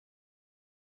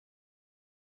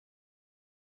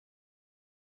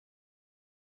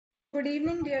Good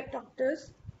evening, dear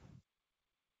doctors.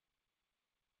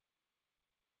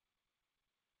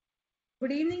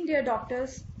 Good evening, dear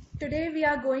doctors. Today we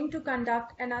are going to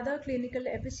conduct another clinical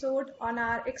episode on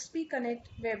our XP Connect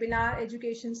webinar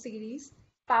education series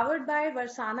powered by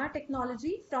Varsana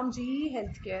Technology from GE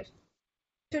Healthcare.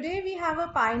 Today we have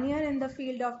a pioneer in the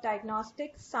field of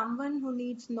diagnostics, someone who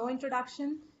needs no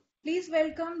introduction. Please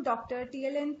welcome Dr.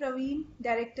 TLN Praveen,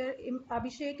 Director,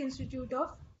 Abhishek Institute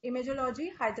of Imagology,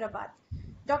 Hyderabad.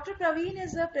 Dr. Praveen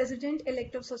is the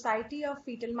President-elect of Society of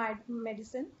Fetal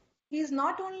Medicine. He is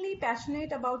not only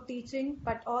passionate about teaching,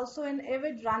 but also an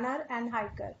avid runner and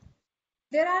hiker.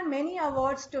 There are many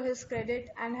awards to his credit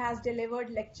and has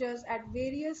delivered lectures at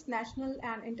various national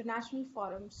and international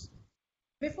forums.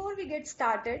 Before we get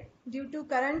started, due to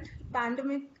current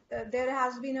pandemic, there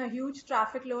has been a huge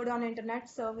traffic load on internet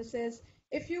services.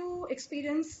 If you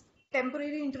experience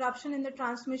temporary interruption in the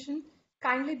transmission,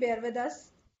 kindly bear with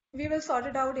us. We will sort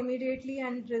it out immediately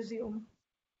and resume.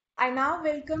 I now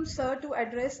welcome Sir to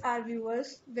address our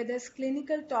viewers with his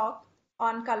clinical talk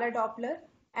on color Doppler,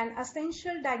 an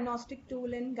essential diagnostic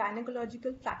tool in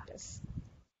gynecological practice.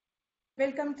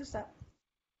 Welcome to Sir.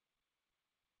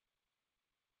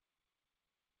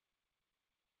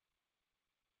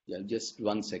 Yeah, just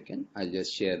 1 second. I'll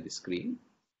just share the screen.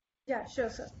 Yeah,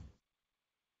 sure, sir.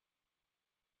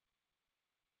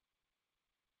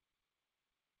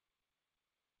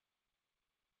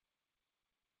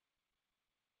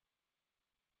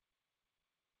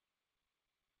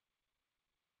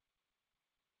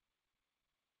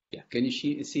 Yeah, can you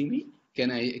see me? Can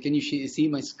you see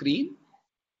my screen?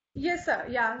 Yes, sir.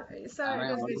 Yeah, Am sir,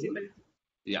 I it is audible? visible.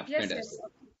 Yeah, Yes, yes. fantastic.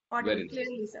 Audible Very nice.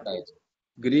 clearly, sir. Right.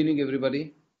 Good evening,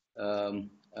 everybody.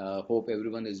 Hope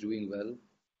everyone is doing well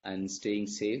and staying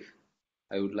safe.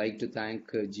 I would like to thank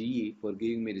GE for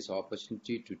giving me this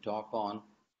opportunity to talk on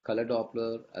color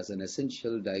Doppler as an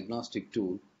essential diagnostic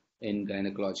tool in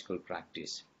gynecological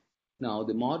practice. Now,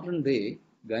 the modern day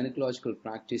gynecological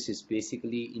practice is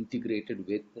basically integrated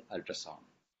with ultrasound.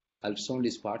 Ultrasound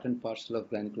is part and parcel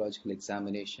of gynecological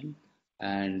examination,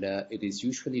 and it is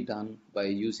usually done by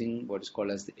using what is called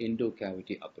as the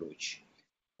endocavity approach.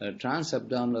 A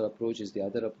transabdominal approach is the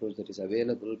other approach that is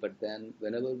available, but then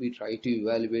whenever we try to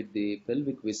evaluate the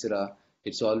pelvic viscera,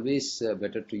 it's always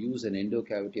better to use an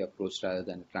endocavity approach rather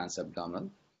than a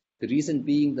transabdominal. The reason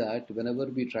being that whenever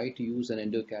we try to use an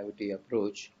endocavity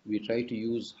approach, we try to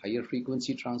use higher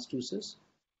frequency transducers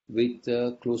with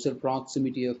closer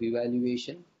proximity of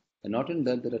evaluation. And not only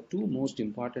that, there are two most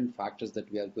important factors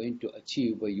that we are going to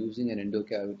achieve by using an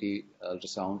endocavity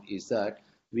ultrasound is that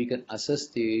we can assess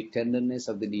the tenderness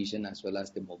of the lesion as well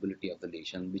as the mobility of the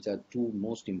lesion, which are two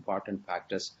most important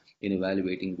factors in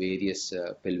evaluating various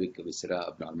pelvic viscera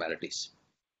abnormalities.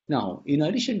 Now, in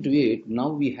addition to it, now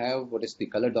we have what is the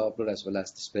color Doppler as well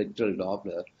as the spectral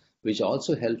Doppler, which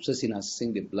also helps us in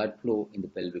assessing the blood flow in the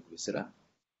pelvic viscera.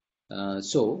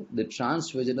 So, the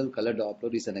transvaginal color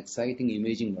Doppler is an exciting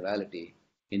imaging modality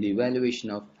in the evaluation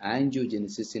of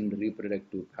angiogenesis in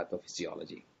reproductive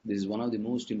pathophysiology. This is one of the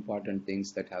most important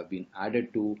things that have been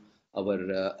added to our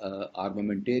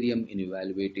armamentarium in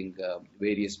evaluating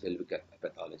various pelvic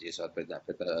pathologies or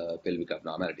pelvic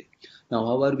abnormality. Now,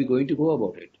 how are we going to go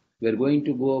about it? We are going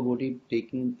to go about it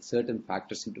taking certain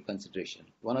factors into consideration.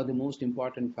 One of the most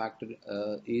important factor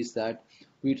is that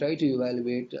we try to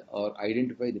evaluate or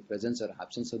identify the presence or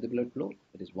absence of the blood flow.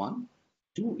 That is one.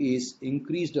 Two is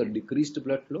increased or decreased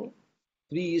blood flow.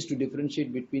 Three is to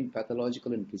differentiate between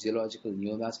pathological and physiological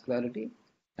neovascularity,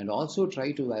 and also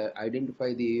try to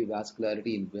identify the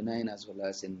vascularity in benign as well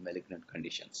as in malignant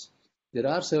conditions. There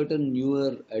are certain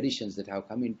newer additions that have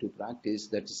come into practice,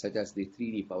 that is such as the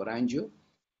 3D power angio,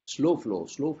 slow flow.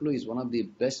 Slow flow is one of the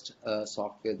best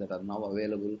software that are now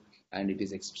available, and it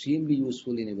is extremely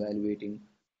useful in evaluating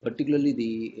particularly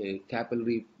the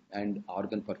capillary and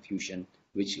organ perfusion,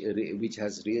 which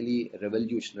has really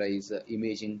revolutionized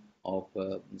imaging of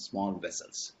small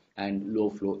vessels and low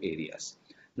flow areas.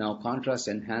 Now, contrast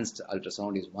enhanced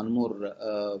ultrasound is one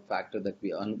more factor that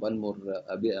one more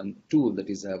tool that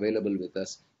is available with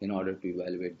us in order to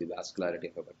evaluate the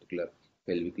vascularity of a particular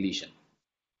pelvic lesion.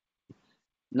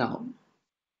 Now,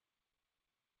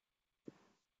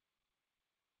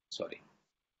 sorry.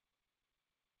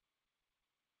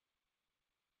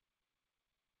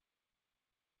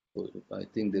 I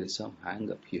think there is some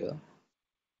hang up here.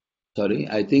 Sorry,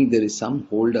 I think there is some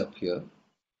hold up here.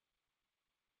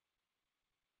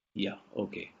 Yeah,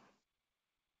 okay.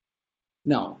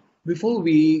 Now, before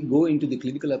we go into the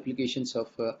clinical applications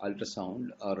of ultrasound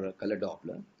or color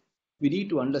Doppler, we need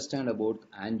to understand about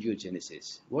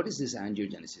angiogenesis. What is this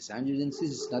angiogenesis? Angiogenesis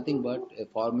is nothing but a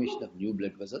formation of new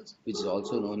blood vessels, which is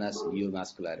also known as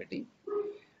neovascularity.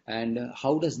 And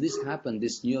how does this happen?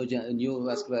 This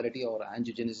neovascularity or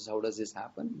angiogenesis, how does this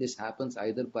happen? This happens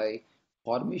either by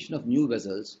formation of new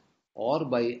vessels or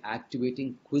by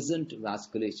activating quiescent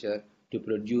vasculature to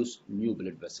produce new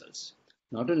blood vessels.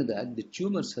 Not only that, the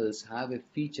tumor cells have a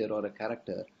feature or a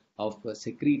character of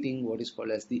secreting what is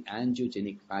called as the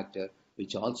angiogenic factor,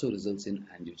 which also results in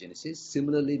angiogenesis.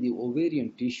 Similarly, the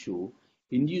ovarian tissue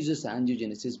induces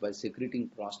angiogenesis by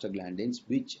secreting prostaglandins,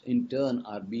 which in turn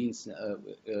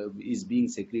is being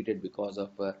secreted because of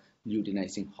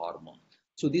luteinizing hormone.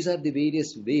 So these are the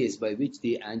various ways by which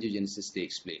the angiogenesis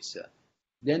takes place.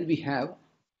 Then we have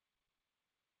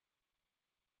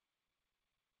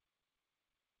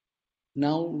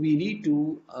now we need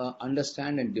to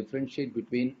understand and differentiate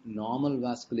between normal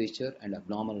vasculature and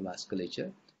abnormal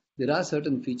vasculature. There are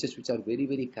certain features which are very,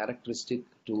 very characteristic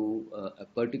to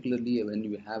particularly when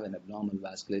you have an abnormal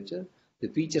vasculature. The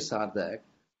features are that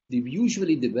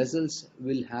usually the vessels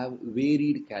will have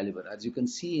varied caliber. As you can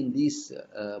see in this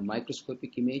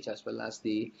microscopic image as well as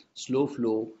the slow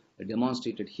flow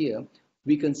demonstrated here,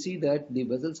 we can see that the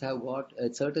vessels have got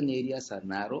certain areas are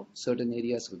narrow, certain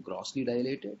areas are grossly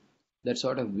dilated. That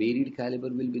sort of varied caliber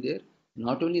will be there.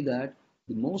 Not only that,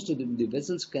 most of the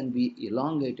vessels can be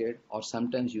elongated, or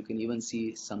sometimes you can even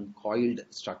see some coiled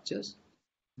structures.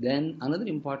 Then another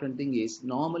important thing is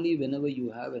normally whenever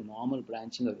you have a normal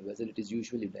branching of a vessel, it is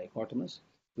usually dichotomous,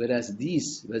 whereas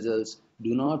these vessels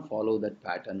do not follow that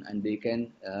pattern and they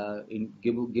can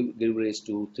give rise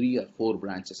to 3 or 4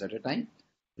 branches at a time.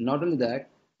 Not only that,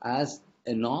 as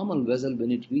a normal vessel,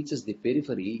 when it reaches the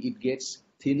periphery, it gets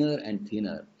thinner and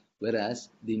thinner, whereas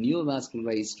the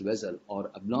neovascularized vessel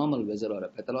or abnormal vessel or a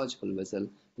pathological vessel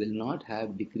will not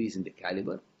have decrease in the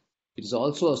caliber. It is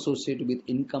also associated with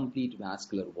incomplete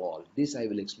vascular wall. This I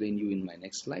will explain you in my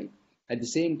next slide. At the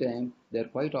same time, they are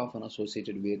quite often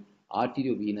associated with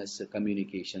arteriovenous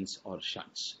communications or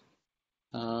shunts.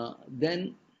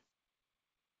 Then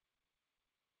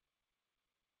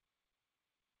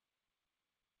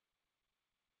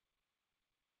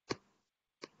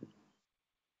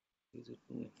is it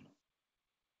moving now?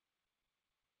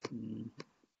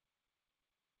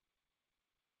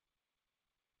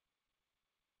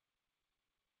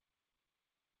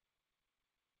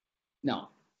 Now,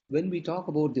 when we talk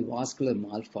about the vascular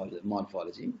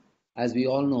morphology, as we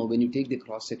all know, when you take the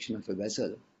cross section of a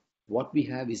vessel, what we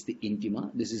have is the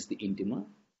intima. This is the intima.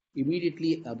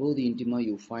 Immediately above the intima,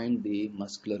 you find the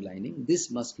muscular lining. This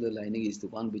muscular lining is the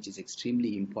one which is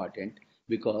extremely important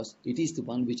because it is the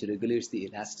one which regulates the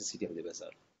elasticity of the vessel.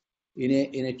 In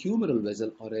a tumoral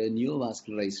vessel or a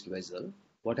neovascularized vessel,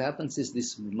 what happens is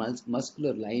this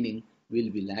muscular lining will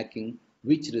be lacking,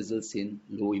 which results in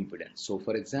low impedance. So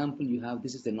for example, you have,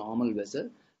 this is the normal vessel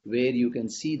where you can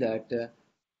see that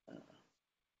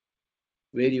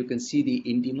where you can see the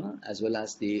intima as well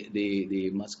as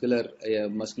the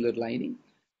muscular lining.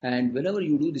 And whenever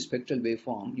you do the spectral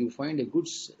waveform, you find a good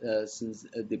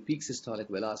the peak systolic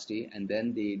velocity and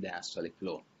then the diastolic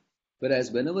flow.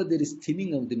 Whereas whenever there is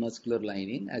thinning of the muscular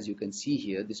lining, as you can see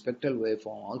here, the spectral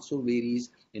waveform also varies,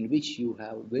 in which you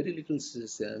have very little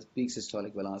peak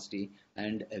systolic velocity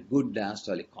and a good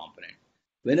diastolic component.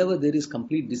 Whenever there is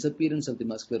complete disappearance of the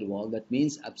muscular wall, that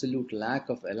means absolute lack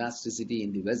of elasticity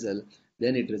in the vessel,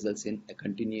 then it results in a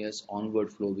continuous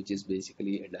onward flow, which is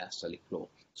basically a diastolic flow.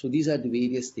 So these are the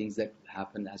various things that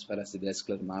happen as far as the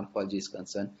vascular morphology is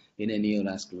concerned in a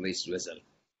neovascularized vessel.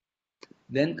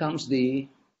 Then comes the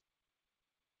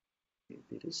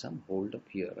there is some hold up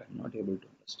here. I'm not able to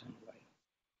understand why.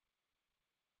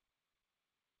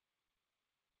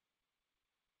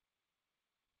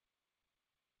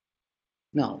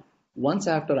 Now, once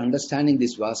after understanding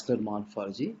this vascular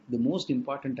morphology, the most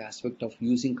important aspect of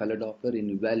using color Doppler in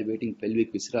evaluating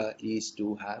pelvic viscera is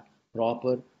to have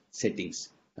proper settings,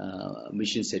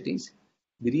 mission settings.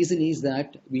 The reason is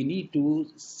that we need to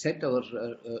set our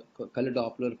color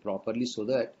Doppler properly so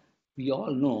that we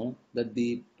all know that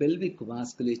the pelvic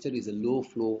vasculature is a low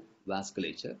flow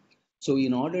vasculature. So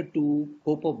in order to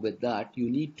cope up with that, you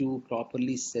need to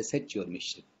properly set your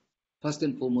mission. First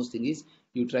and foremost thing is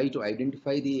you try to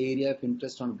identify the area of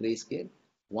interest on grayscale.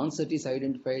 Once it is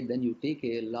identified, then you take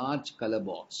a large color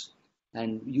box,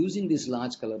 and using this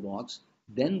large color box,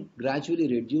 then gradually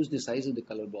reduce the size of the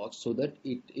color box so that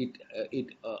it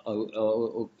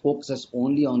focuses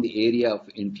only on the area of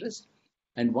interest.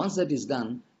 And once that is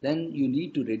done, then you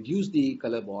need to reduce the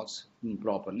color box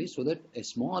properly so that a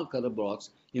small color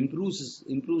box improves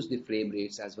the frame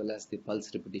rates as well as the pulse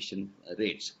repetition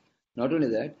rates. Not only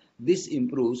that, this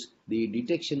improves the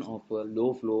detection of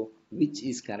low flow, which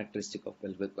is characteristic of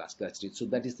pelvic vasculature. So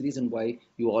that is the reason why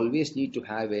you always need to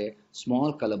have a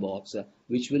small color box,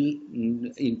 which will,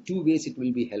 in two ways, it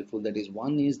will be helpful. That is,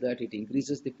 one is that it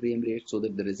increases the frame rate so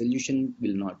that the resolution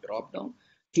will not drop down.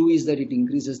 Two is that it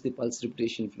increases the pulse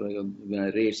repetition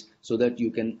rates so that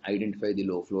you can identify the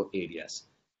low flow areas.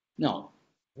 Now,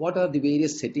 what are the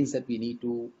various settings that we need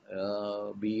to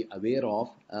be aware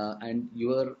of, and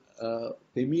your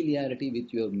familiarity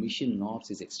with your mission knobs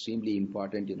is extremely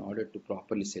important in order to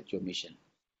properly set your mission.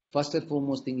 First and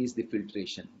foremost thing is the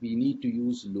filtration. We need to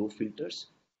use low filters,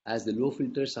 as the low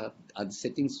filters are the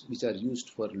settings which are used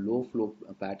for low flow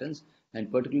patterns,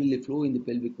 and particularly flow in the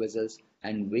pelvic vessels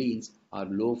and veins are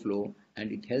low flow,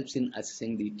 and it helps in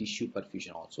assessing the tissue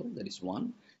perfusion also. That is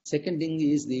one. Second thing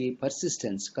is the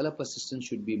persistence. Color persistence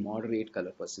should be moderate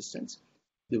color persistence.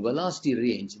 The velocity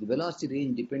range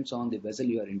depends on the vessel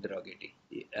you are interrogating,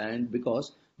 and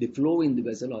because the flow in the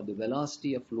vessel or the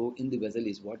velocity of flow in the vessel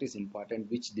is what is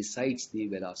important, which decides the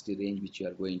velocity range which you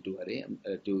are going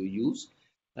to use.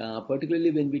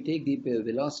 Particularly when we take the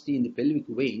velocity in the pelvic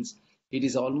veins, it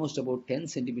is almost about 10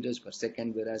 centimeters per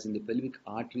second, whereas in the pelvic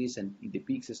arteries and the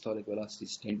peak systolic velocity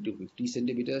is 10 to 50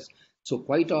 centimeters. So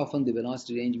quite often the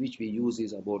velocity range which we use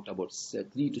is about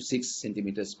 3 to 6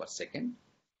 centimeters per second.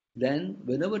 Then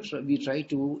whenever we try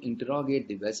to interrogate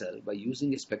the vessel by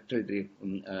using a spectral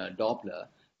Doppler,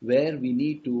 where we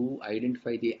need to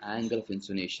identify the angle of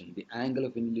insolation. The angle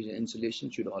of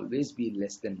insolation should always be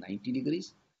less than 90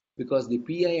 degrees, because the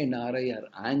PI and RI are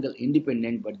angle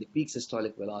independent, but the peak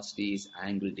systolic velocity is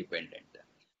angle dependent.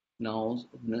 Now,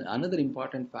 another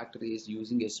important factor is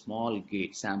using a small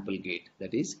gate, sample gate.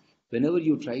 That is, whenever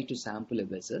you try to sample a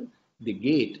vessel, the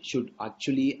gate should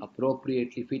actually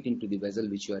appropriately fit into the vessel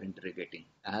which you are interrogating,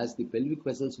 as the pelvic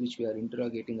vessels which we are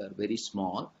interrogating are very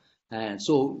small, and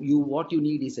so what you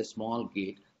need is a small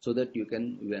gate so that you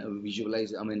can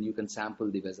visualize, you can sample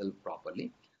the vessel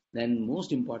properly. Then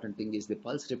most important thing is the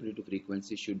pulse repetitive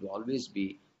frequency should always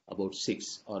be about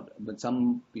 6, but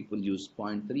some people use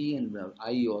 0.3 and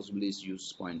I always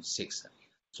use 0.6.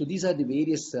 So these are the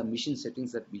various mission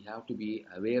settings that we have to be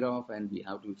aware of and we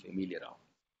have to be familiar of.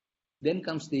 Then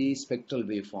comes the spectral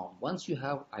waveform. Once you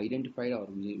have identified or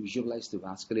visualized the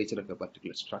vasculature of a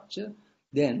particular structure,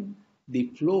 then the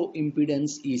flow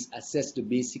impedance is assessed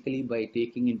basically by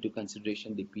taking into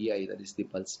consideration the PI, that is the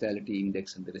pulsatility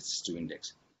index and the resistive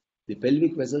index. The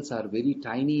pelvic vessels are very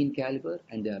tiny in caliber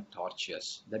and they are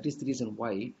tortuous. That is the reason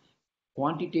why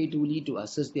quantitatively to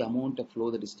assess the amount of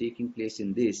flow that is taking place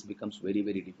in this becomes very,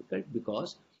 very difficult,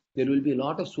 because there will be a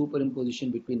lot of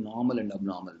superimposition between normal and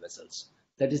abnormal vessels.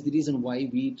 That is the reason why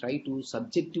we try to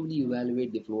subjectively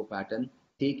evaluate the flow pattern,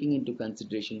 taking into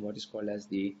consideration what is called as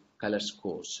the color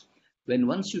scores.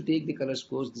 Once you take the color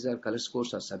scores, these are color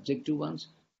scores are subjective ones.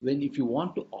 If you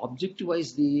want to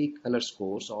objectivize the color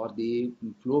scores or the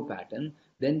flow pattern,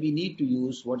 then we need to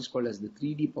use what is called as the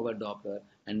 3D power Doppler,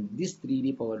 and this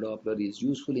 3D power Doppler is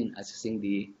useful in assessing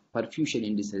the perfusion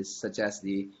indices such as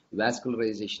the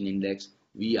vascularization index,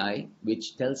 VI,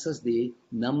 which tells us the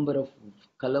number of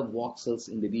color voxels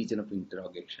in the region of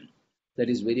interrogation. That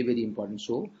is very, very important.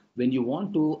 So when you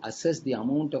want to assess the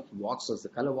amount of voxels, the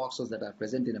color voxels that are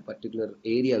present in a particular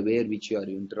area which you are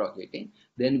interrogating,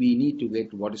 then we need to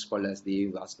get what is called as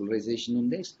the vascularization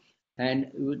index.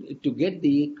 And to get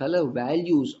the color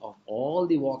values of all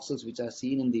the voxels which are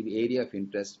seen in the area of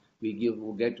interest, we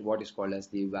get what is called as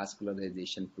the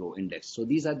vascularization flow index. So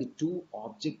these are the two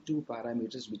objective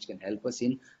parameters which can help us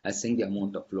in assessing the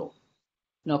amount of flow.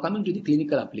 Now coming to the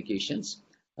clinical applications.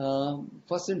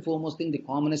 First and foremost thing, the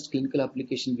commonest clinical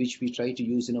application which we try to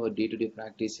use in our day-to-day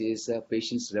practice is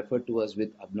patients referred to us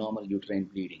with abnormal uterine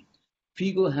bleeding.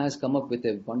 FIGO has come up with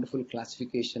a wonderful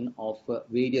classification of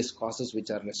various causes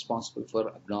which are responsible for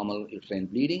abnormal uterine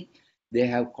bleeding. They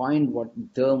have coined what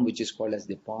term which is called as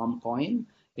the PALM coin,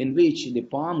 in which the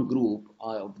PALM group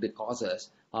of the causes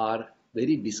are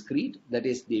very discrete, that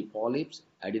is the polyps,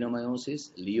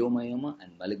 adenomyosis, leiomyoma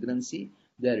and malignancy.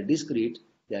 They are discrete,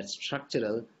 they are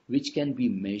structural, which can be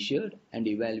measured and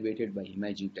evaluated by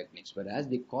imaging techniques. Whereas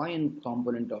the coin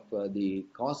component of the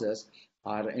causes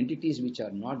are entities which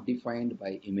are not defined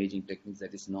by imaging techniques,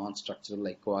 that is non-structural,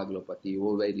 like coagulopathy,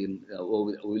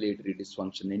 ovulatory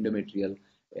dysfunction, endometrial,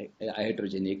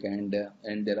 iatrogenic,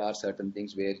 and there are certain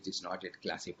things where it is not yet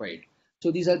classified.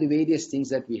 So these are the various things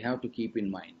that we have to keep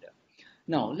in mind.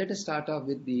 Now, let us start off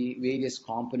with the various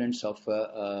components of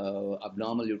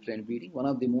abnormal uterine bleeding. One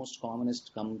of the most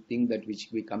commonest thing that which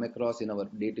we come across in our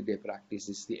day-to-day practice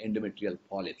is the endometrial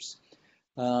polyps.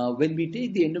 When we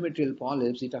take the endometrial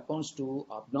polyps, it accounts to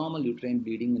abnormal uterine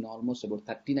bleeding in almost about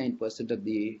 39% of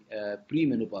the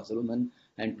premenopausal women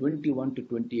and 21 to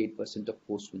 28% of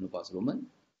postmenopausal women.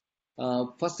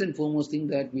 First and foremost thing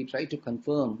that we try to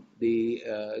confirm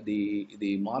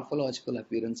the morphological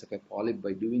appearance of a polyp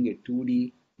by doing a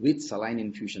 2D with saline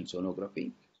infusion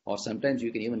sonography, or sometimes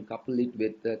you can even couple it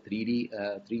with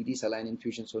 3D saline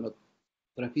infusion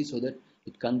sonography so that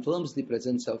it confirms the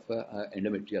presence of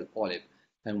endometrial polyp.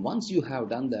 And once you have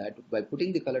done that, by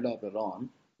putting the color Doppler on,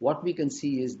 what we can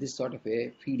see is this sort of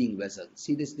a feeding vessel.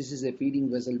 See this? This is a feeding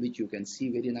vessel which you can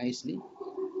see very nicely.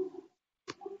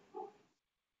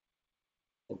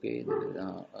 Okay,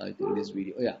 I think this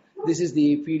video, yeah, this is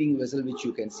the feeding vessel which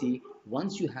you can see.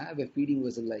 Once you have a feeding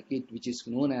vessel like it, which is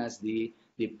known as the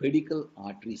pedicle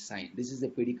artery sign. This is the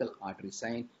pedicle artery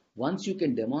sign. Once you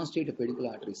can demonstrate a pedicle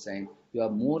artery sign, you are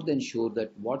more than sure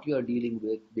that what you are dealing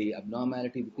with, the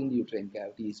abnormality within the uterine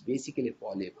cavity, is basically a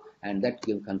polyp, and that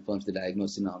confirms the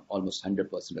diagnosis in almost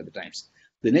 100% of the times.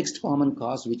 The next common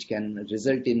cause which can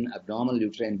result in abnormal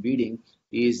uterine bleeding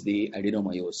is the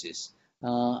adenomyosis.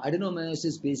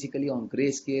 Adenomyosis, basically on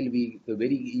grayscale, we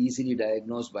very easily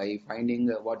diagnose by finding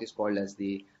what is called as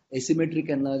the asymmetric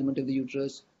enlargement of the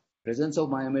uterus, presence of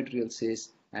myometrial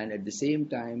cyst, and at the same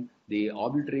time the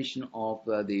obliteration of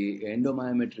the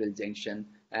endomyometrial junction.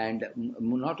 And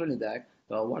not only that,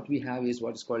 what we have is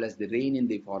what is called as the rain in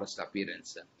the forest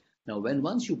appearance. Now,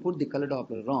 once you put the color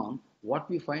Doppler on, what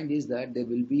we find is that there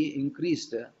will be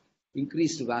increased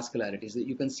vascularity. So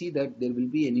you can see that there will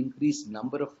be an increased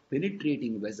number of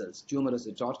penetrating vessels, tumorous,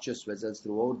 tortuous vessels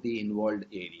throughout the involved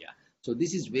area. So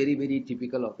this is very, very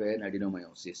typical of an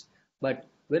adenomyosis. But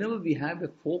whenever we have a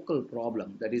focal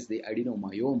problem, that is the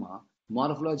adenomyoma,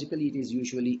 morphologically it is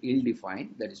usually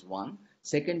ill-defined, that is one.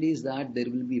 Second is that there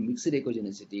will be mixed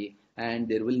echogenicity and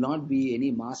there will not be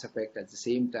any mass effect, at the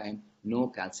same time no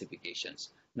calcifications.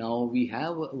 Now we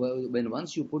have,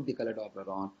 once you put the color Doppler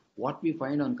on, what we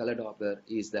find on color Doppler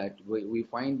is that we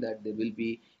find that there will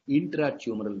be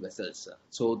intratumoral vessels.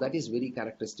 So that is very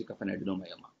characteristic of an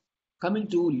adenomyoma. Coming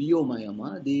to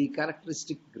leiomyoma, the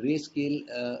characteristic grayscale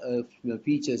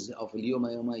features of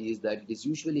leiomyoma is that it is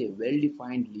usually a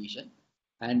well-defined lesion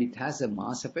and it has a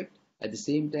mass effect. At the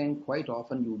same time, quite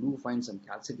often you do find some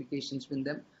calcifications in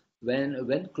them.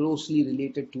 When closely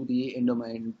related to the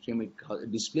endometrium,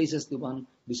 it displaces the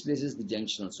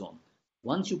junctional zone.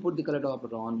 Once you put the color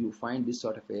Doppler on, you find this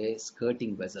sort of a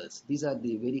skirting vessels. These are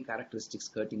the very characteristic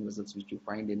skirting vessels which you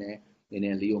find in a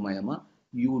leiomyoma.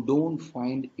 You don't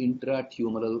find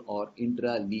intratumoral or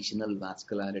intralesional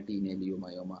vascularity in a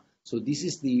leiomyoma. So these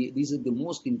are the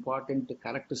most important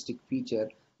characteristic feature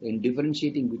in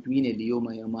differentiating between a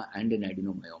leiomyoma and an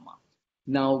adenomyoma.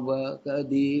 Now,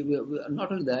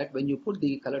 not only that, when you put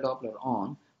the color Doppler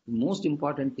on, the most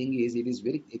important thing is it is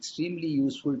very extremely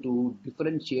useful to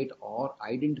differentiate or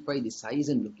identify the size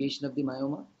and location of the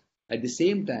myoma. At the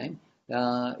same time,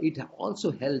 it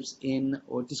also helps in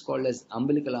what is called as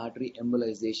umbilical artery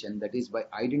embolization, that is by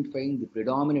identifying the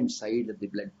predominant side of the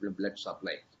blood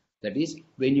supply. That is,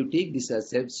 when you take this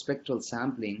as spectral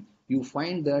sampling, you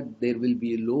find that there will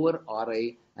be lower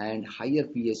RI and higher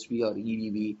PSV or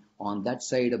EDV on that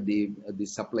side of the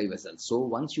supply vessel. So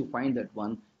once you find that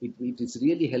one, it is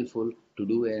really helpful to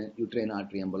do a uterine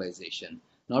artery embolization.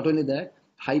 Not only that,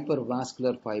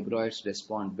 hypervascular fibroids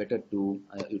respond better to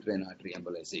uterine artery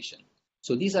embolization.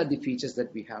 So these are the features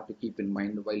that we have to keep in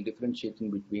mind while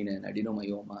differentiating between an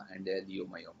adenomyoma and a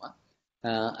leiomyoma.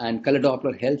 And color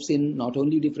Doppler helps in not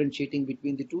only differentiating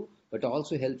between the two, but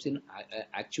also helps in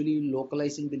actually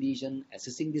localizing the lesion,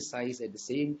 assessing the size. At the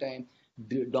same time,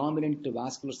 the dominant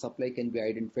vascular supply can be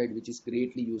identified, which is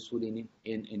greatly useful in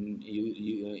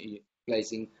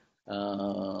utilizing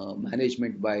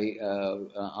management by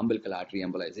umbilical artery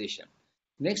embolization.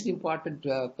 Next important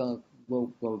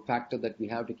factor that we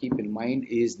have to keep in mind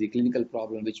is the clinical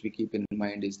problem which we keep in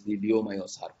mind is the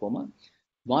leiomyosarcoma.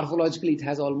 Morphologically, it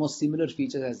has almost similar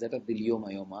features as that of the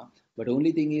leiomyoma, but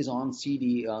only thing is on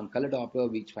CD, on color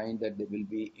Doppler, we find that there will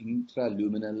be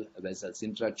intraluminal vessels,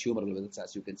 intratumoral vessels,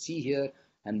 as you can see here,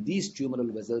 and these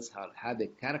tumoral vessels have a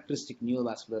characteristic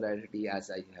neovascularity, as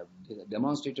I have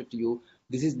demonstrated to you.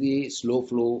 This is the slow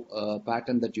flow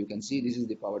pattern that you can see. This is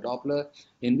the power Doppler,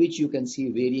 in which you can see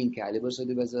varying calibers of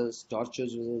the vessels,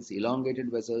 tortuous vessels, elongated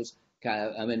vessels.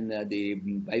 The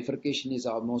bifurcation is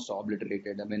almost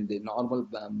obliterated. I mean, the normal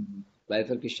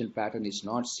bifurcation pattern is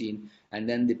not seen, and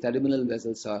then the terminal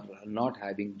vessels are not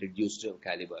having reduced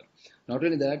caliber. Not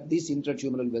only that, these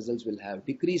intratumoral vessels will have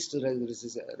decreased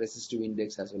resistive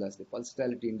index as well as the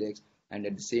pulsatility index, and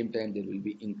at the same time there will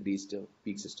be increased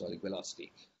peak systolic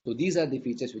velocity. So these are the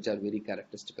features which are very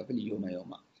characteristic of a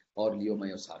leiomyoma or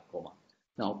leiomyosarcoma.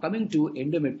 Now, coming to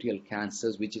endometrial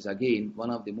cancers, which is again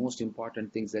one of the most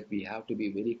important things that we have to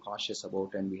be very cautious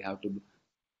about, and we have to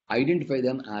identify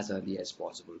them as early as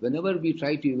possible. Whenever we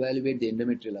try to evaluate the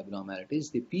endometrial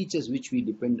abnormalities, the features which we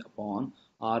depend upon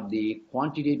are the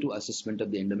quantitative assessment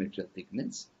of the endometrial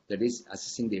thickness, that is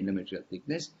assessing the endometrial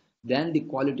thickness, then the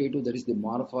qualitative, that is the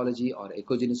morphology or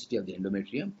echogenicity of the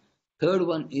endometrium. Third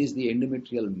one is the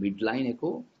endometrial midline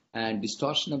echo, and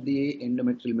distortion of the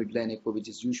endometrial midline echo, which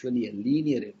is usually a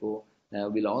linear echo,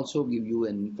 will also give you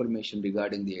an information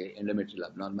regarding the endometrial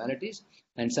abnormalities.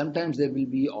 And sometimes there will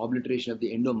be obliteration of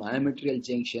the endomyometrial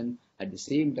junction. At the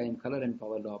same time, color and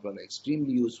power Doppler are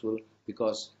extremely useful,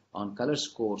 because on color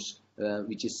scores,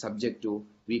 which is subject to,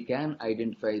 we can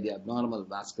identify the abnormal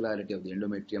vascularity of the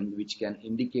endometrium, which can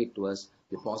indicate to us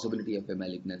the possibility of a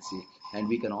malignancy, and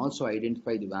we can also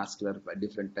identify the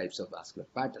different types of vascular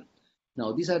pattern.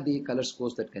 Now, these are the color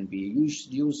scores that can be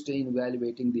used in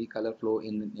evaluating the color flow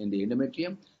in the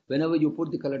endometrium. Whenever you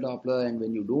put the color Doppler and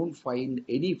when you don't find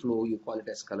any flow, you call it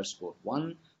as color score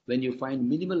 1. When you find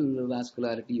minimal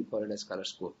vascularity, you call it as color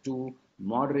score 2.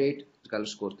 Moderate, color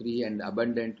score 3. And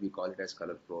abundant, we call it as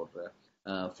color score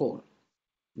 4.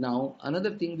 Now,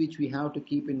 another thing which we have to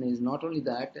keep in is not only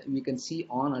that, we can see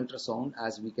on ultrasound,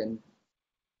 as we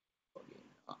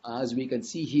can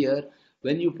see here,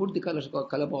 when you put the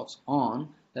color box on,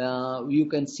 you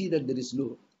can see that there is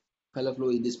no color flow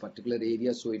in this particular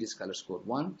area, so it is color score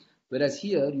 1. Whereas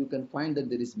here you can find that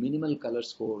there is minimal color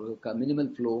score, minimal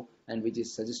flow, and which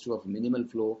is suggestive of minimal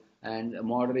flow and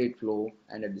moderate flow,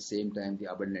 and at the same time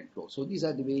the abundant flow. So these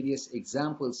are the various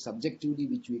examples subjectively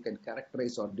which we can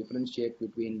characterize or differentiate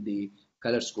between the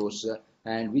color scores,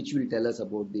 and which will tell us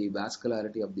about the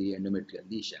vascularity of the endometrial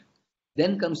lesion.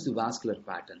 Then comes the vascular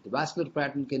pattern. The vascular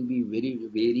pattern can be very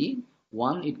varying.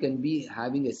 One, it can be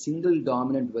having a single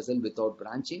dominant vessel without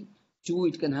branching. Two,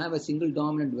 it can have a single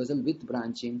dominant vessel with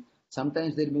branching.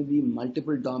 Sometimes there may be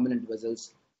multiple dominant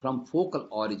vessels from focal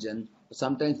origin.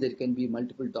 Sometimes there can be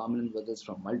multiple dominant vessels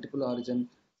from multiple origin.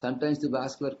 Sometimes the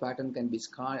vascular pattern can be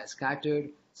scattered,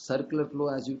 circular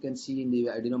flow, as you can see in the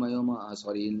adenomyoma,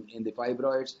 in the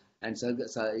fibroids, and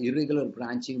irregular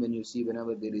branching when you see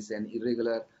whenever there is an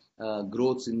irregular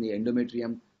growths in the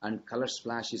endometrium, and color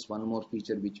splash is one more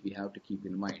feature which we have to keep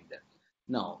in mind.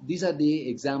 Now, these are the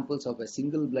examples of a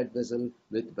single blood vessel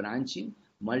with branching,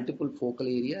 multiple focal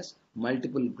areas,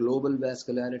 multiple global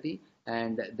vascularity,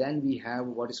 and then we have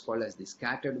what is called as the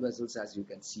scattered vessels, as you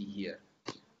can see here.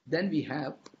 Then we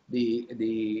have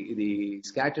the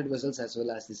scattered vessels as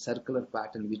well as the circular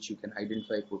pattern, which you can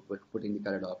identify putting the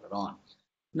color Doppler on.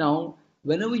 Now,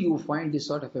 whenever you find this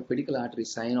sort of a pedicle artery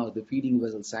sign or the feeding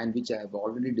vessel sign, which I have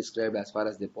already described as far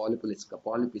as the polyp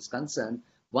is concerned,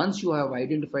 once you have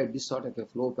identified this sort of a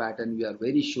flow pattern, you are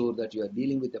very sure that you are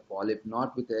dealing with a polyp,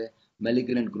 not with a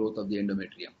malignant growth of the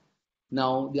endometrium.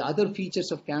 Now, the other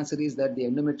features of cancer is that the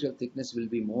endometrial thickness will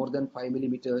be more than 5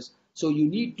 millimeters. So you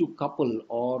need to couple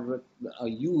or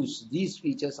use these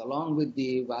features along with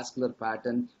the vascular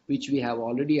pattern, which we have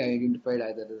already identified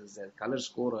either as a color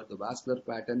score or the vascular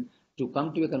pattern, to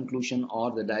come to a conclusion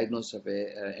or the diagnosis of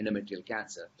a endometrial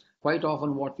cancer. Quite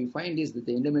often what we find is that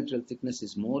the endometrial thickness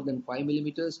is more than 5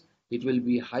 millimeters. It will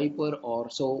be hyper, or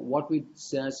so what we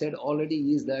said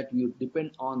already is that you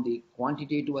depend on the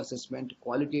quantitative assessment,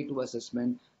 qualitative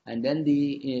assessment, and then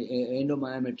the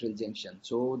endomyometrial junction.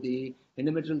 So the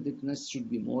endometrial thickness should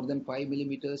be more than 5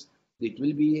 millimeters. It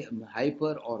will be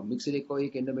hyper or mixed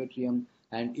echoic endometrium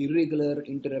and irregular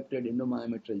interrupted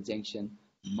endomyometrial junction.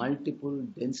 Multiple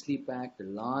densely packed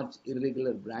large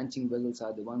irregular branching vessels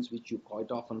are the ones which you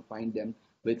quite often find them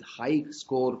with high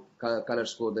score, color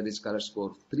score, that is color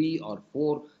score 3 or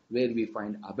 4, where we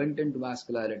find abundant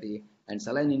vascularity, and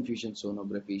saline infusion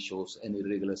sonography shows an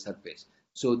irregular surface.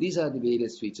 So these are the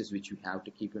various features which you have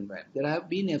to keep in mind. There have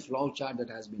been a flow chart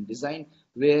that has been designed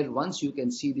where once you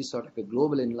can see this sort of a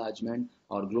global enlargement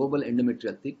or global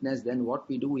endometrial thickness, then what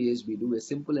we do is we do a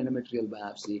simple endometrial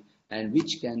biopsy, and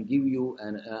which can give you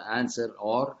an answer,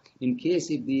 or in case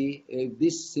if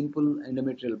this simple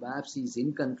endometrial biopsy is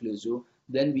inconclusive,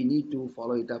 then we need to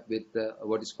follow it up with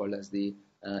what is called as the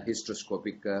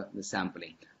hysteroscopic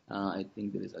sampling. I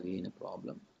think there is again a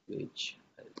problem which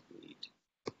I'll read.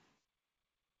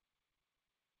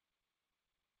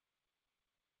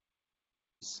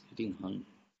 It's getting hung.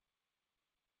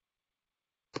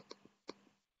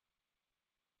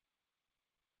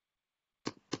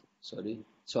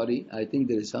 Sorry. I think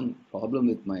there is some problem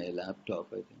with my laptop,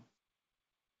 I think.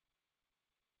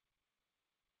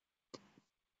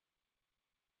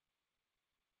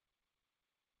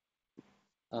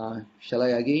 Shall I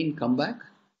again come back?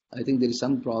 I think there is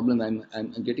some problem.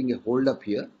 I'm getting a hold up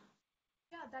here.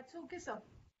 Yeah, that's okay, sir.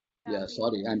 Yeah,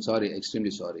 sorry. I'm sorry.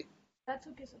 Extremely sorry. That's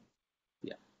okay, sir.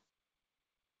 Yeah.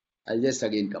 I'll just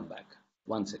again come back.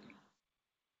 1 second.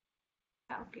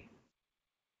 Yeah, okay.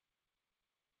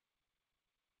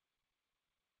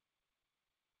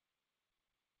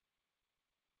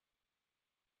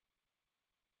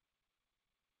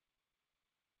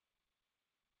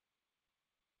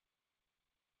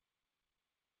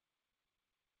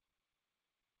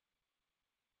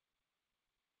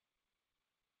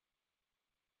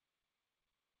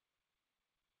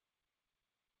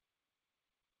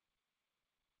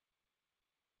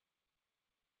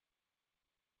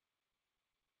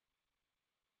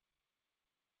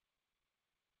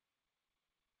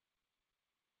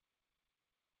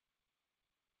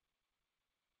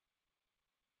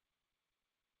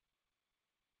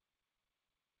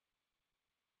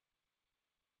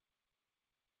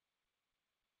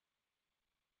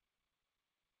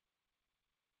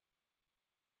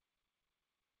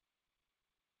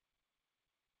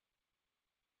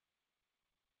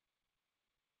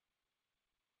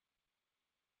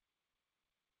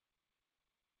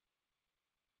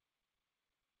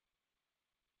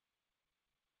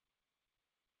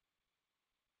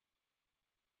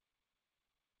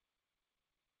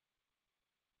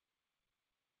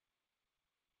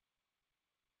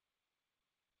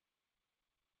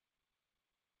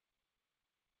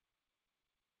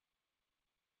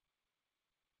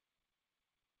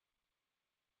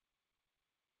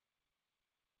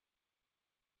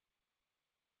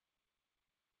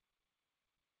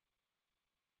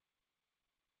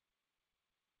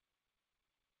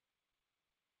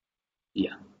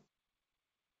 Yeah.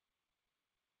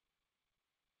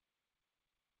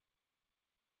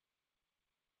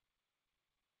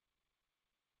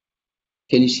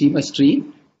 Can you see my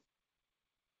screen?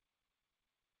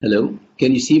 Hello?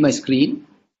 Can you see my screen?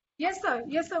 Yes, sir.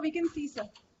 Yes, sir. We can see, sir.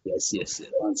 Yes.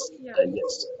 Once. Yeah.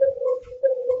 Yes.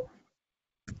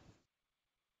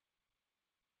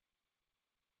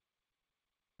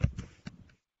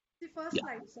 The first Yeah.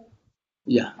 slide, sir.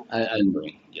 Yeah. I'm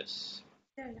going. Yes.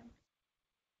 Yeah, yeah.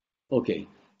 Okay.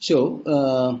 So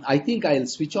I think I'll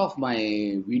switch off my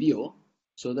video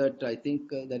so that I think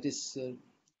that is,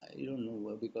 I don't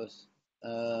know because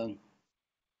um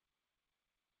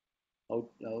how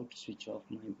to switch off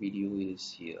my video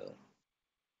is here.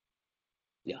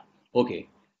 Yeah. Okay.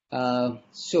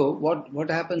 So what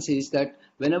happens is that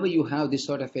whenever you have this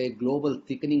sort of a global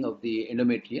thickening of the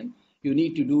endometrium, you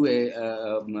need to do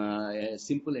a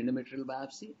simple endometrial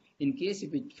biopsy. In case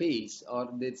if it fails or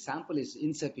the sample is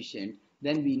insufficient,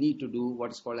 then we need to do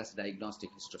what is called as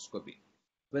diagnostic hysteroscopy.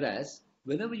 Whereas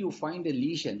whenever you find a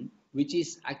lesion which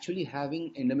is actually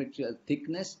having endometrial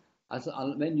thickness,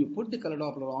 when you put the color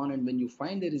Doppler on and when you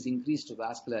find there is increased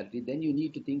vascularity, then you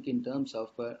need to think in terms of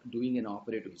doing an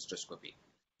operative hysteroscopy.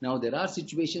 Now, there are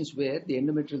situations where the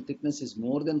endometrial thickness is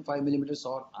more than 5 millimeters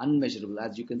or unmeasurable.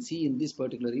 As you can see in this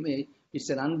particular image,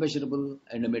 it's an unmeasurable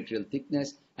endometrial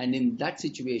thickness. And in that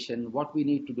situation, what we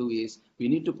need to do is we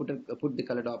need to put the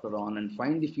color Doppler on and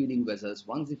find the feeding vessels.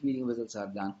 Once the feeding vessels are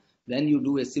done, then you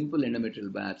do a simple endometrial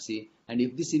biopsy. And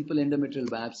if the simple endometrial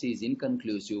biopsy is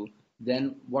inconclusive,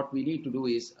 then what we need to do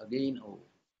is again,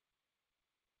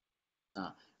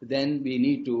 then we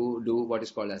need to do what is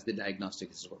called as the diagnostic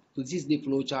result. So this is the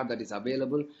flow chart that is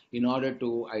available in order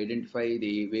to identify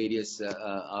the various,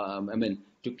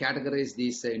 to categorize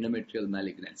these endometrial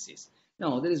malignancies.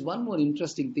 Now, there is one more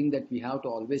interesting thing that we have to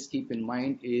always keep in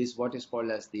mind is what is called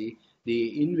as the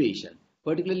invasion.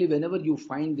 Particularly whenever you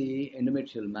find the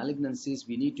endometrial malignancies,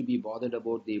 we need to be bothered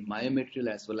about the myometrial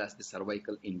as well as the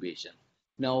cervical invasion.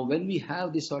 Now, when we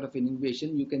have this sort of an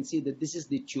invasion, you can see that this is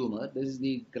the tumor. This is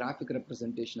the graphic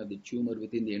representation of the tumor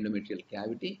within the endometrial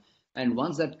cavity. And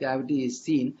once that cavity is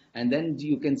seen, and then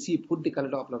you can see, put the color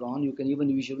Doppler on, you can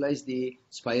even visualize the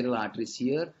spiral arteries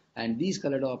here. And these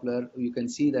color Doppler, you can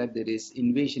see that there is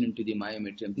invasion into the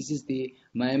myometrium. This is the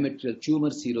myometrial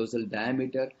tumor serosal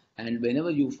diameter. And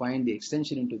whenever you find the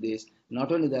extension into this,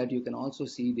 not only that, you can also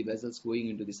see the vessels going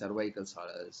into the cervical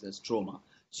stroma.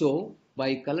 So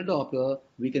by color Doppler,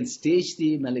 we can stage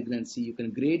the malignancy, you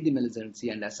can grade the malignancy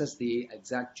and assess the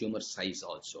exact tumor size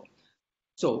also.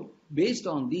 So based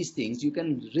on these things, you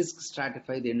can risk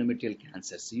stratify the endometrial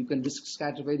cancers. You can risk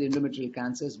stratify the endometrial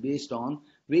cancers based on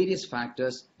various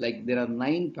factors, like there are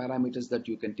 9 parameters that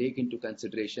you can take into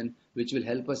consideration, which will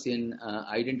help us in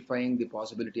identifying the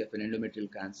possibility of an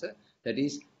endometrial cancer. That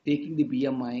is, taking the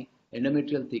BMI,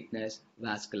 endometrial thickness,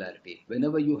 vascularity.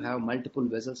 Whenever you have multiple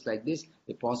vessels like this,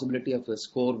 the possibility of a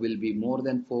score will be more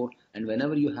than 4. And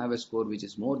whenever you have a score which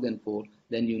is more than 4,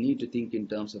 then you need to think in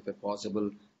terms of a possible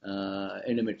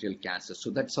endometrial cancer. So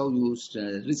that's how you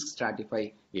risk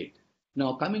stratify it.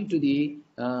 Now coming to the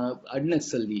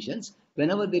adnexal lesions,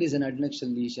 whenever there is an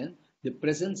adnexal lesion, the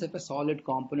presence of a solid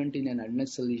component in an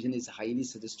adnexal lesion is highly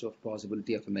suggestive of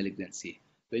possibility of a malignancy.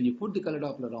 When you put the color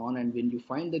Doppler on and when you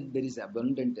find that there is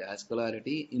abundant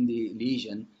vascularity in the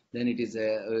lesion, then it is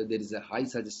there is a high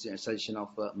suggestion of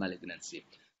malignancy.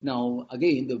 Now,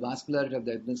 again, the vascularity of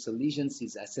the adnexal lesions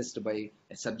is assessed by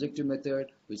a subjective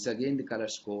method, which is again the color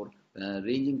score,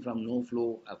 ranging from no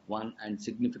flow of 1 and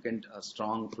significant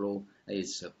strong flow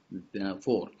is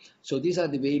 4. So these are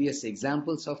the various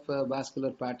examples of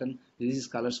vascular pattern. This is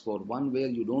color score 1, where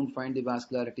you don't find the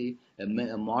vascularity. A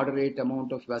moderate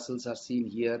amount of vessels are seen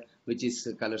here, which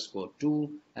is color score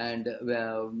 2, and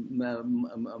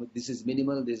this is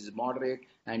minimal, this is moderate,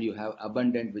 and you have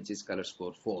abundant, which is color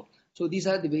score 4. So these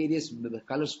are the various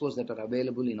color scores that are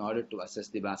available in order to assess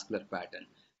the vascular pattern.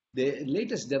 The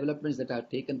latest developments that have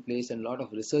taken place and a lot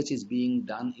of research is being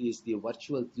done is the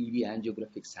virtual 3D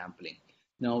angiographic sampling.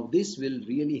 Now, this will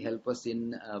really help us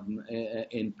in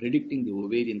predicting the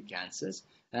ovarian cancers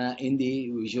in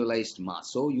the visualized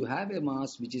mass. So you have a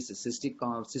mass which is a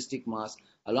cystic mass.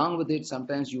 Along with it,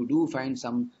 sometimes you do find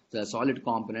some solid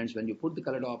components. When you put the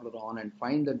color Doppler on and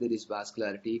find that there is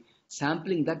vascularity,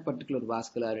 sampling that particular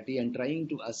vascularity and trying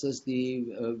to assess the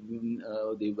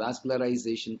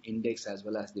vascularization index as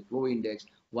well as the flow index,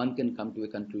 one can come to a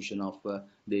conclusion of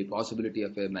the possibility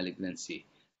of a malignancy.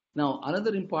 Now,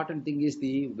 another important thing is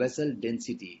the vessel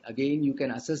density. Again, you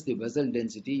can assess the vessel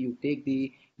density. You take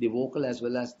the vocal as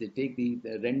well as take the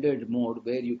rendered mode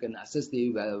where you can assess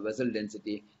the vessel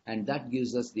density, and that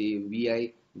gives us the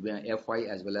VI, FI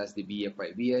as well as the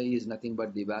BFI. VI is nothing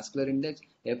but the vascular index,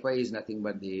 FI is nothing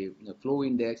but the flow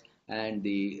index, and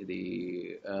the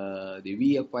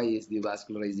VFI is the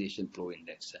vascularization flow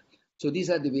index. So these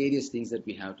are the various things that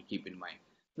we have to keep in mind.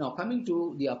 Now, coming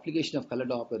to the application of color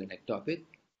Doppler in ectopic,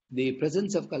 the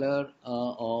presence of color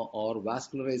or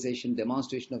vascularization,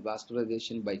 demonstration of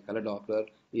vascularization by color Doppler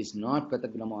is not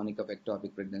pathognomonic of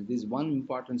ectopic pregnancy. This is one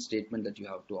important statement that you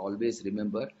have to always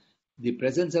remember. The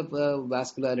presence of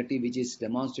vascularity which is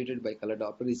demonstrated by color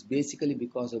Doppler is basically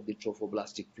because of the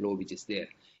trophoblastic flow which is there.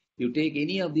 You take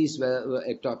any of these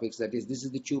ectopics, that is, this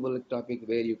is the tubal ectopic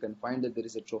where you can find that there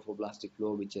is a trophoblastic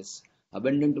flow which is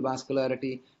abundant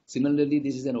vascularity. Similarly,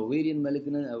 this is an ovarian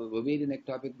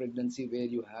ectopic pregnancy where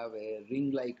you have a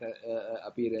ring-like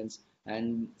appearance,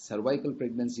 and cervical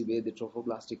pregnancy where the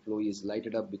trophoblastic flow is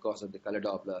lighted up because of the color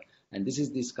Doppler. And this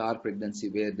is the scar pregnancy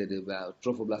where the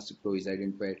trophoblastic flow is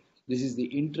identified. This is the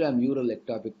intramural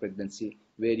ectopic pregnancy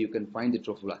where you can find the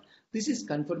trophoblast. This is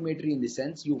confirmatory in the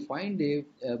sense you find a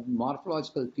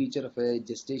morphological feature of a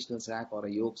gestational sac or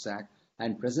a yolk sac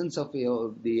and presence of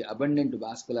the abundant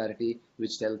vascularity,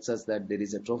 which tells us that there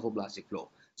is a trophoblastic flow.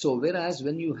 So whereas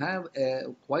when you have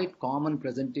a quite common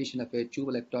presentation of a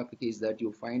tubal ectopic is that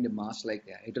you find a mass like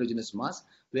a heterogeneous mass,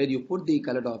 where you put the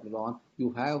color Doppler on,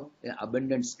 you have an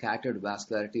abundant scattered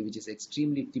vascularity, which is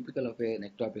extremely typical of an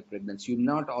ectopic pregnancy. You do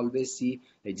not always see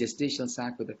a gestational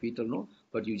sac with a fetal node,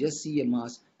 but you just see a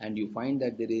mass and you find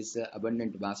that there is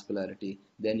abundant vascularity,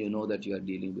 then you know that you are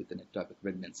dealing with an ectopic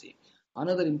pregnancy.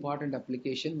 Another important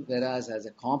application, whereas as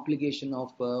a complication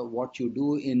of what you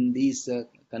do in these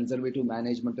conservative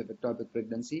management of ectopic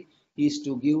pregnancy, is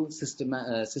to give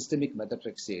systemic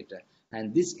methotrexate,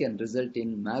 and this can result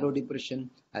in marrow depression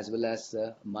as well as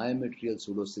myometrial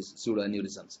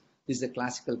pseudoaneurysms. This is a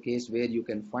classical case where you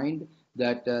can find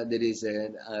that there is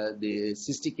the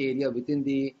cystic area within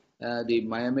the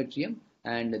myometrium,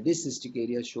 and this cystic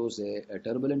area shows a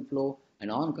turbulent flow. And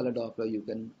on color Doppler, you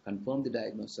can confirm the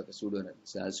diagnosis of a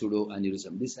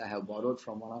pseudoaneurysm. This I have borrowed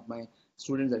from one of my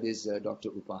students, that is Dr.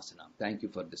 Upasana. Thank you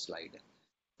for this slide.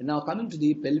 And now coming to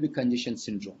the pelvic congestion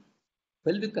syndrome.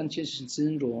 Pelvic congestion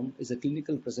syndrome is a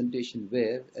clinical presentation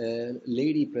where a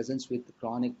lady presents with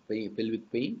chronic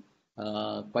pelvic pain,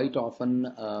 quite often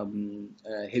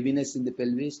heaviness in the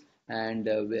pelvis, and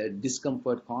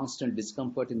discomfort, constant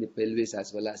discomfort in the pelvis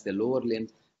as well as the lower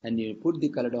limbs. And you put the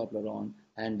color Doppler on,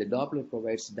 and the Doppler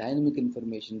provides dynamic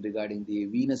information regarding the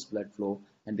venous blood flow.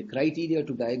 And the criteria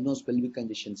to diagnose pelvic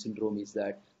congestion syndrome is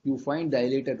that you find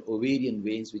dilated ovarian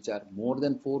veins which are more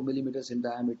than 4 millimeters in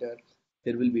diameter.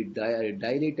 There will be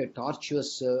dilated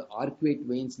tortuous arcuate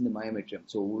veins in the myometrium.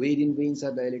 So ovarian veins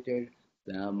are dilated,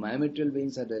 the myometrial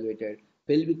veins are dilated,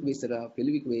 pelvic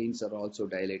veins are also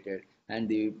dilated, and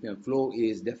the flow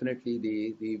is definitely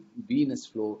the venous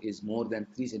flow is more than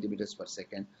 3 centimeters per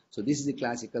second. So this is the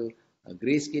classical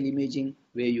grayscale imaging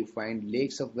where you find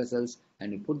lakes of vessels,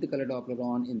 and you put the color Doppler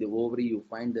on in the ovary, you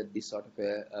find that this sort of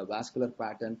a vascular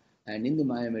pattern, and in the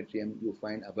myometrium you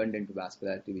find abundant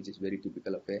vascularity, which is very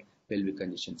typical of a pelvic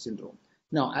congestion syndrome.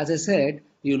 Now, as I said,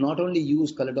 you not only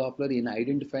use color Doppler in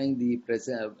identifying the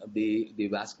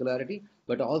vascularity,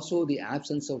 but also the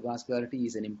absence of vascularity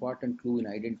is an important clue in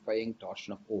identifying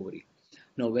torsion of ovary.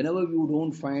 Now, whenever you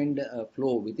don't find a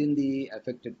flow within the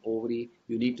affected ovary,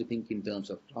 you need to think in terms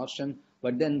of torsion.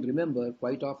 But then remember,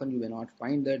 quite often you may not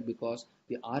find that because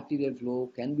the arterial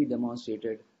flow can be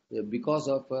demonstrated because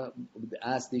of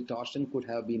as the torsion could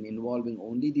have been involving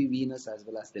only the venous as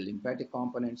well as the lymphatic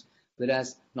components.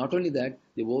 Whereas not only that,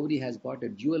 the ovary has got a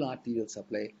dual arterial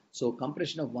supply, so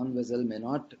compression of one vessel may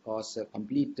not cause a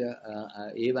complete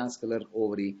avascular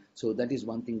ovary. So that is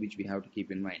one thing which we have to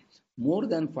keep in mind. More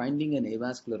than finding an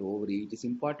avascular ovary, it is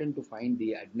important to find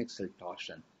the adnexal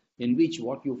torsion, in which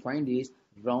what you find is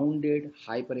rounded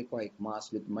hyperechoic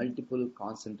mass with multiple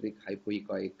concentric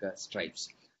hypoechoic stripes.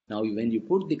 Now, when you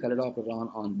put the colored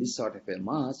Doppler on this sort of a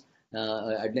mass,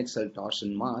 adnexal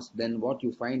torsion mass, then what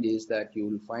you find is that you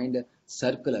will find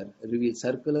reveal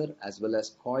circular as well as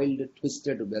coiled,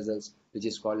 twisted vessels, which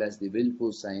is called as the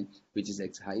Whirlpool sign, which is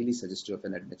highly suggestive of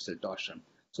an adnexal torsion.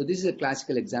 So this is a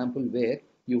classical example where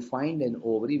you find an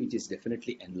ovary which is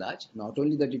definitely enlarged. Not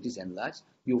only that it is enlarged,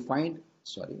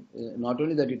 not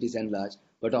only that it is enlarged,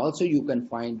 but also you can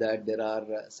find that there are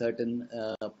certain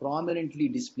prominently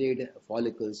displayed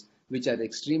follicles which are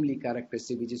extremely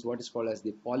characteristic, which is what is called as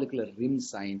the follicular rim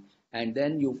sign. And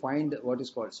then you find what is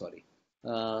called,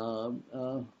 uh,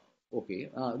 uh,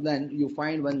 then you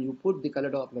find when you put the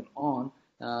color Doppler on,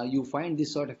 you find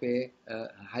this sort of a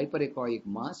hyperechoic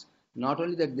mass. Not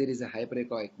only that there is a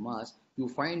hyperechoic mass, you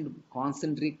find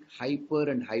concentric hyper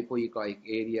and hypoechoic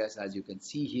areas, as you can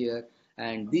see here,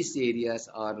 and these areas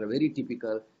are very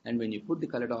typical. And when you put the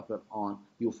color Doppler on,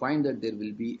 you find that there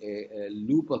will be a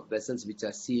loop of vessels which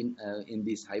are seen in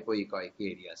these hypoechoic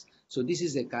areas. So this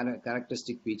is a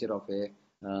characteristic feature of a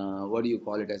what do you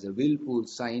call it, as a Whirlpool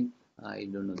sign. I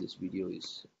don't know, this video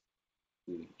is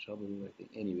giving trouble, I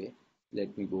think. Anyway,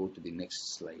 let me go to the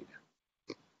next slide.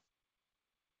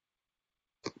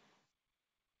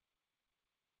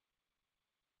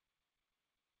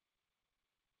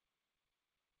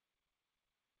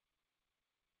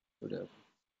 Whatever.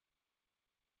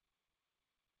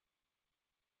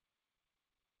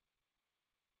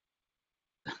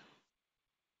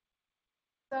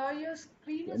 Sir, your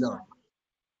screen is No, not.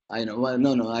 I know. Well,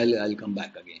 no, I'll come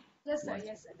back again. Yes, sir. Once.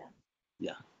 Yes, sir. Done.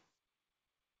 Yeah.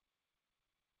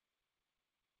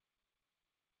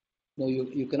 No,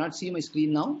 you cannot see my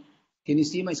screen now. Can you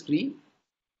see my screen?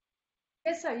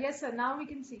 Yes, sir. Yes, sir. Now we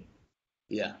can see.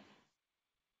 Yeah.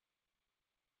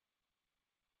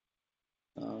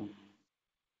 Uh,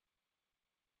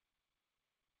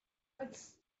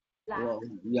 It's blank. well,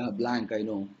 yeah, blank. I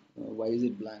know. Why is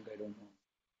it blank? I don't know.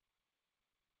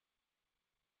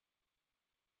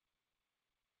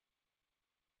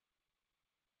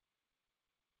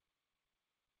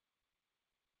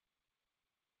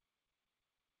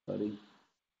 Sorry.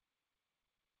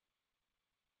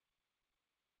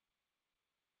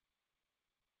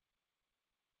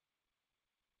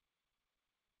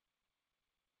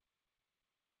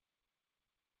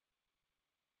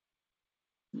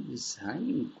 It's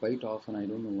hanging quite often. I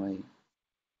don't know why.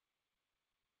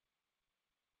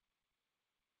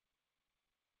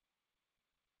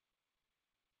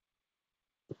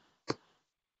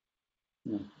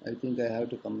 No, I think I have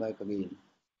to come back again.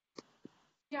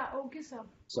 Yeah, okay, sir.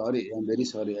 Sorry, I'm very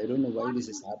sorry. I don't know why Not this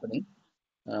is happening.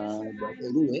 yes, sir. But I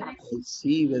will anyway, connect. I'll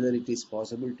see whether it is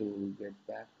possible to get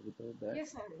back without that.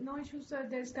 Yes, sir. No issues, sir.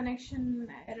 There's connection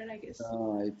error, I guess.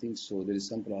 I think so. There is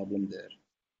some problem there.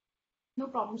 No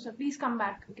problem, sir. Please come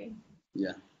back again.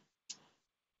 Yeah.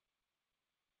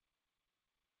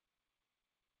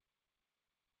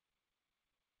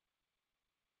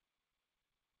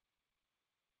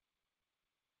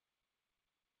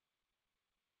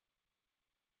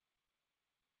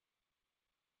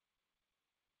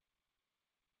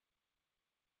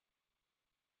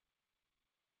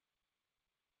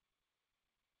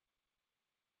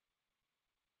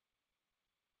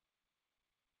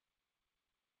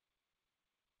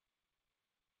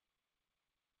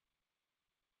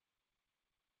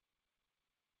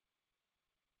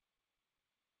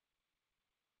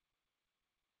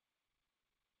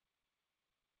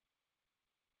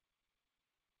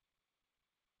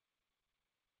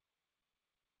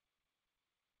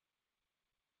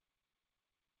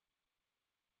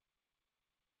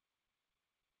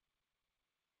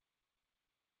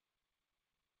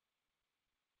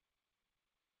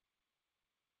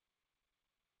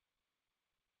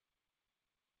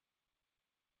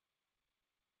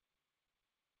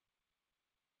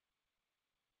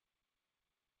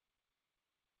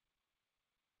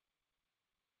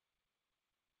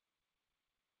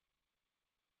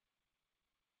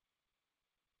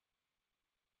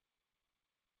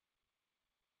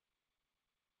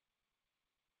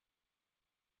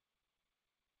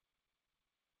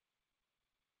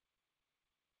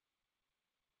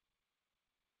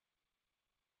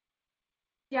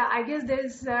 Yeah, I guess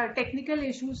there's a technical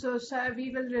issue, so sir,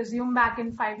 we will resume back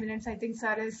in 5 minutes. I think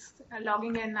sir is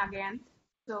logging in again.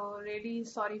 So really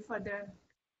sorry for the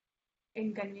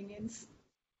inconvenience.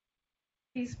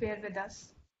 Please bear with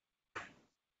us.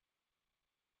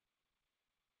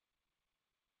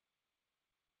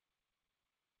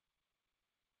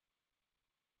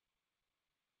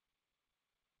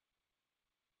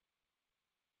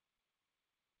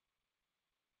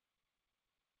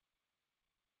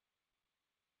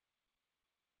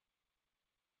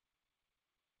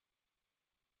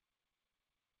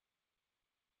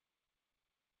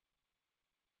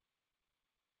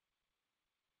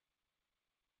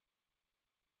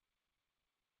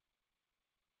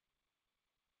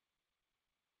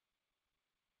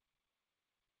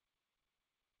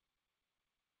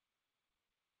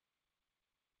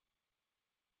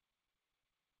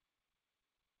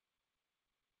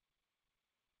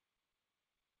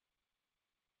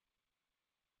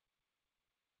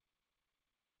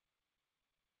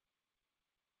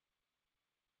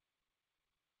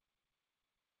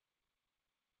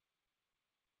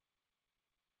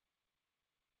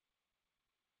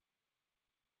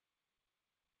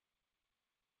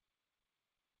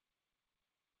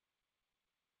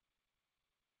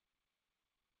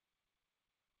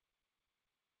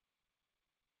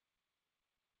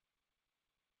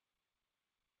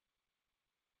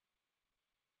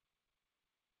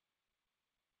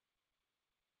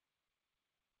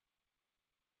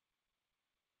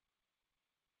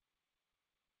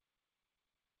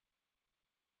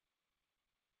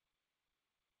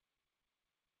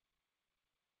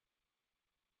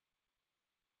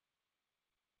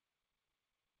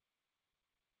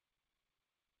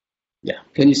 Yeah.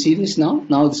 Can you see this now?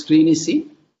 Now the screen is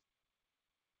seen.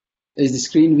 Is the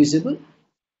screen visible?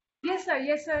 Yes, sir.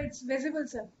 Yes, sir. It's visible,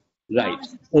 sir. Now Right.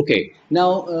 visible. Okay.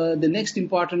 Now, the next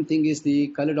important thing is the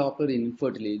color Doppler in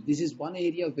infertility. This is one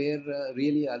area where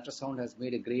really ultrasound has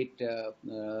made a great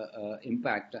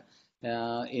impact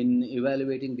in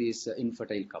evaluating this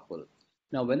infertile couple.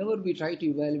 Now, whenever we try to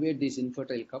evaluate this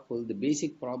infertile couple, the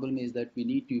basic problem is that we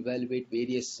need to evaluate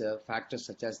various factors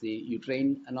such as the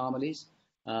uterine anomalies,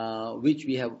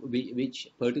 which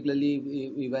particularly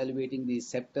evaluating the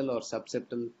septal or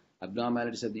subseptal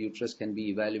abnormalities of the uterus can be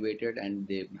evaluated and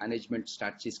the management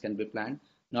strategies can be planned.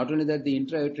 Not only that, the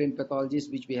intrauterine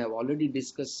pathologies, which we have already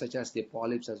discussed, such as the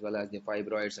polyps as well as the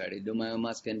fibroids,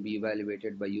 adenomas, can be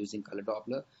evaluated by using color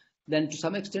Doppler. Then to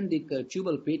some extent, the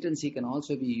tubal patency can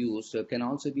also be used, can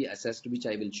also be assessed, which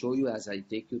I will show you as I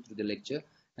take you through the lecture.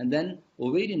 And then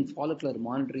ovarian follicular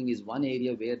monitoring is one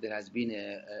area where there has been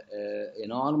a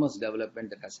enormous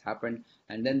development that has happened.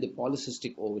 And then the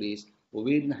polycystic ovaries,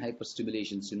 ovarian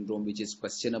hyperstimulation syndrome, which is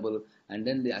questionable, and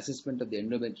then the assessment of the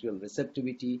endometrial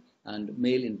receptivity and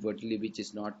male infertility, which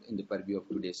is not in the purview of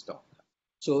today's talk.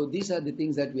 So these are the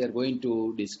things that we are going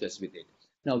to discuss with it.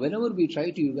 Now, whenever we try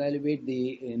to evaluate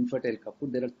the infertile couple,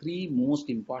 there are three most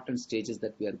important stages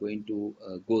that we are going to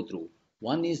go through.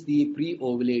 One is the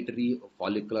pre-ovulatory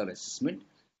follicular assessment.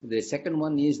 The second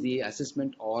one is the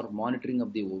assessment or monitoring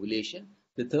of the ovulation.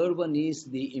 The third one is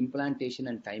the implantation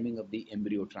and timing of the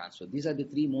embryo transfer. These are the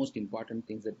three most important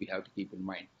things that we have to keep in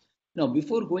mind. Now,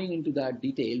 before going into that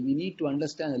detail, we need to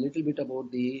understand a little bit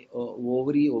about the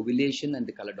ovary ovulation and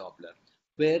the color Doppler,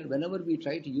 where whenever we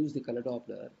try to use the color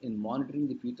Doppler in monitoring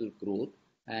the fetal growth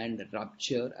and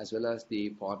rupture as well as the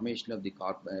formation of the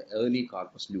early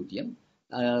corpus luteum,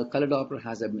 color Doppler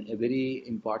has a very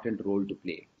important role to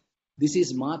play. This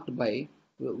is marked by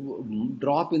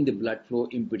drop in the blood flow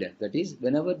impedance. That is,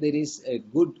 whenever there is a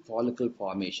good follicle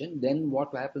formation, then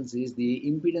what happens is the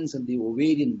impedance of the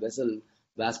ovarian vessel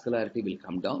vascularity will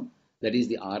come down. That is,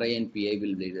 the RI and PI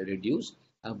will be reduced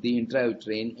of the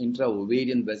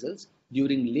intra-ovarian vessels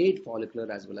during late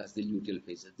follicular as well as the luteal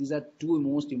phases. These are two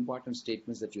most important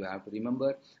statements that you have to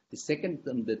remember.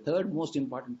 The third most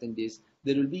important thing is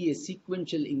there will be a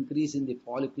sequential increase in the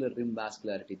follicular rim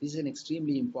vascularity. This is an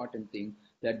extremely important thing,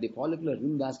 that the follicular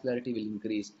rim vascularity will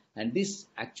increase, and this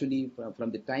actually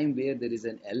from the time where there is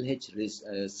an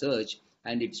LH surge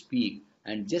and its peak,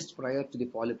 and just prior to the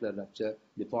follicular rupture,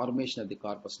 the formation of the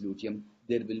corpus luteum,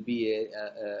 there will be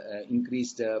a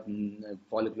increased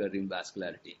follicular rim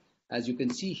vascularity. As you can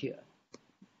see here,